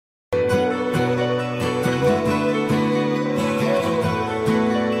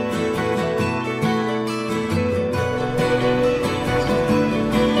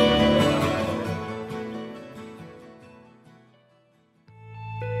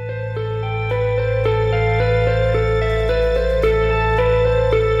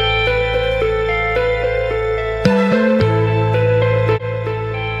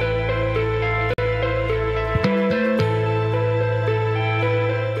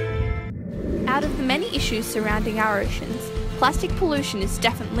many issues surrounding our oceans. Plastic pollution is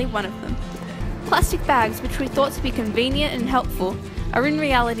definitely one of them. Plastic bags, which we thought to be convenient and helpful, are in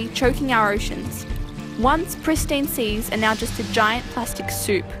reality choking our oceans. Once pristine seas are now just a giant plastic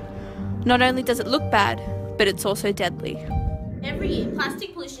soup. Not only does it look bad, but it's also deadly. Every year,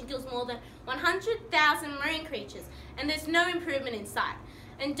 plastic pollution kills more than 100,000 marine creatures, and there's no improvement in sight.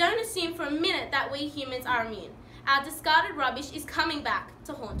 And don't assume for a minute that we humans are immune. Our discarded rubbish is coming back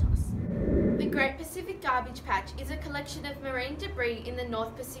to haunt us. The Great Pacific Garbage Patch is a collection of marine debris in the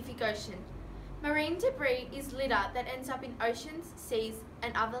North Pacific Ocean. Marine debris is litter that ends up in oceans, seas,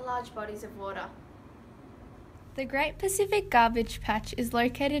 and other large bodies of water. The Great Pacific Garbage Patch is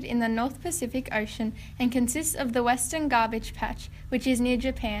located in the North Pacific Ocean and consists of the Western Garbage Patch, which is near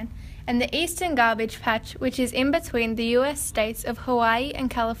Japan, and the Eastern Garbage Patch, which is in between the US states of Hawaii and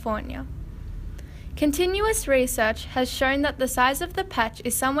California. Continuous research has shown that the size of the patch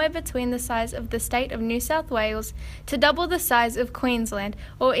is somewhere between the size of the state of New South Wales to double the size of Queensland,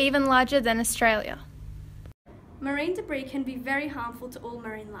 or even larger than Australia. Marine debris can be very harmful to all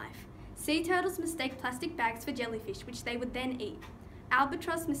marine life. Sea turtles mistake plastic bags for jellyfish, which they would then eat.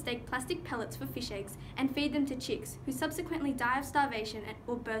 Albatross mistake plastic pellets for fish eggs and feed them to chicks, who subsequently die of starvation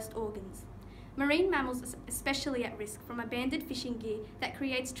or burst organs. Marine mammals are especially at risk from abandoned fishing gear that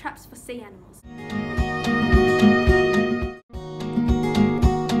creates traps for sea animals.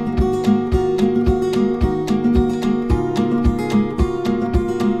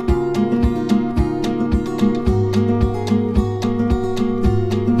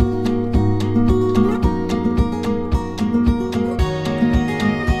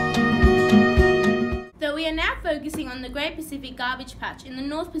 Focusing on the Great Pacific Garbage Patch in the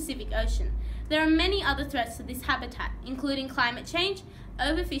North Pacific Ocean, there are many other threats to this habitat, including climate change,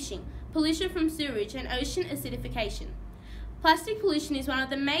 overfishing, pollution from sewage, and ocean acidification. Plastic pollution is one of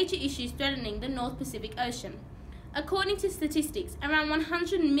the major issues threatening the North Pacific Ocean. According to statistics, around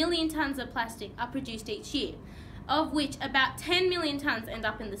 100 million tonnes of plastic are produced each year, of which about 10 million tonnes end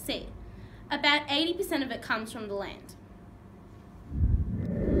up in the sea. About 80% of it comes from the land.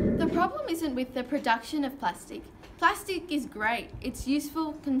 The problem isn't with the production of plastic. Plastic is great, it's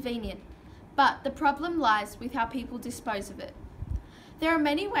useful, convenient, but the problem lies with how people dispose of it. There are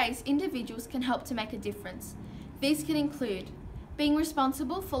many ways individuals can help to make a difference. These can include being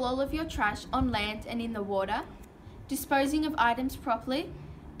responsible for all of your trash on land and in the water, disposing of items properly,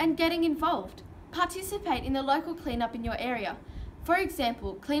 and getting involved. Participate in the local cleanup in your area. For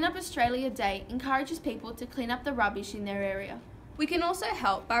example, Clean Up Australia Day encourages people to clean up the rubbish in their area. We can also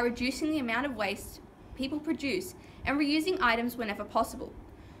help by reducing the amount of waste people produce and reusing items whenever possible.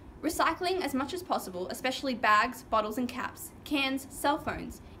 Recycling as much as possible, especially bags, bottles and caps, cans, cell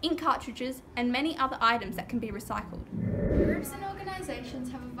phones, ink cartridges, and many other items that can be recycled. Groups and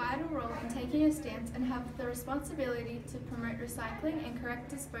organisations have a vital role in taking a stance and have the responsibility to promote recycling and correct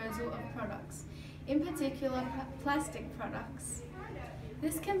disposal of products, in particular plastic products.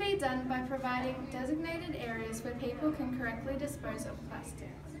 This can be done by providing designated areas where people can correctly dispose of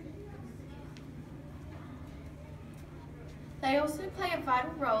plastics. They also play a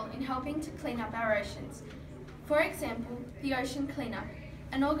vital role in helping to clean up our oceans. For example, the Ocean Cleanup,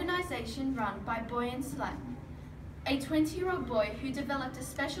 an organisation run by Boy and Slut, a 20-year-old boy who developed a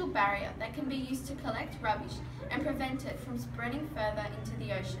special barrier that can be used to collect rubbish and prevent it from spreading further into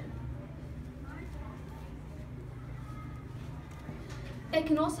the ocean. They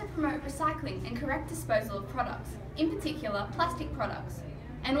can also promote recycling and correct disposal of products, in particular plastic products,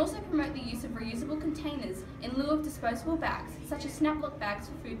 and also promote the use of reusable containers in lieu of disposable bags, such as snap-lock bags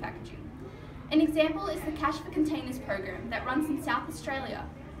for food packaging. An example is the Cash for Containers program that runs in South Australia,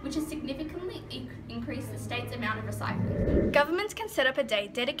 which has significantly increased the state's amount of recycling. Governments can set up a day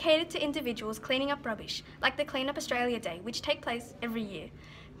dedicated to individuals cleaning up rubbish, like the Clean Up Australia Day, which takes place every year.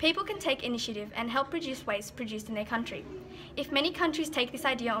 People can take initiative and help reduce waste produced in their country. If many countries take this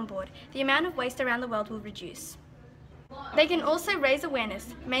idea on board, the amount of waste around the world will reduce. They can also raise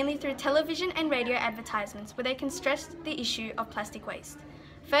awareness, mainly through television and radio advertisements, where they can stress the issue of plastic waste.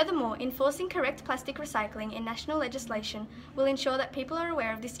 Furthermore, enforcing correct plastic recycling in national legislation will ensure that people are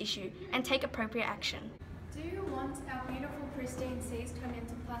aware of this issue and take appropriate action. Do you want our beautiful pristine seas turned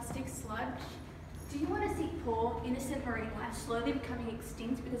into plastic sludge? Do you want to see poor, innocent marine life slowly becoming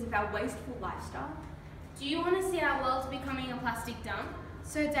extinct because of our wasteful lifestyle? Do you want to see our world becoming a plastic dump?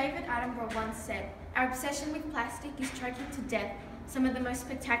 Sir David Attenborough once said, "Our obsession with plastic is choking to death some of the most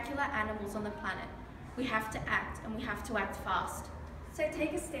spectacular animals on the planet. We have to act, and we have to act fast." So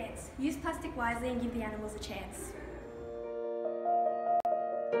take a stance, use plastic wisely and give the animals a chance.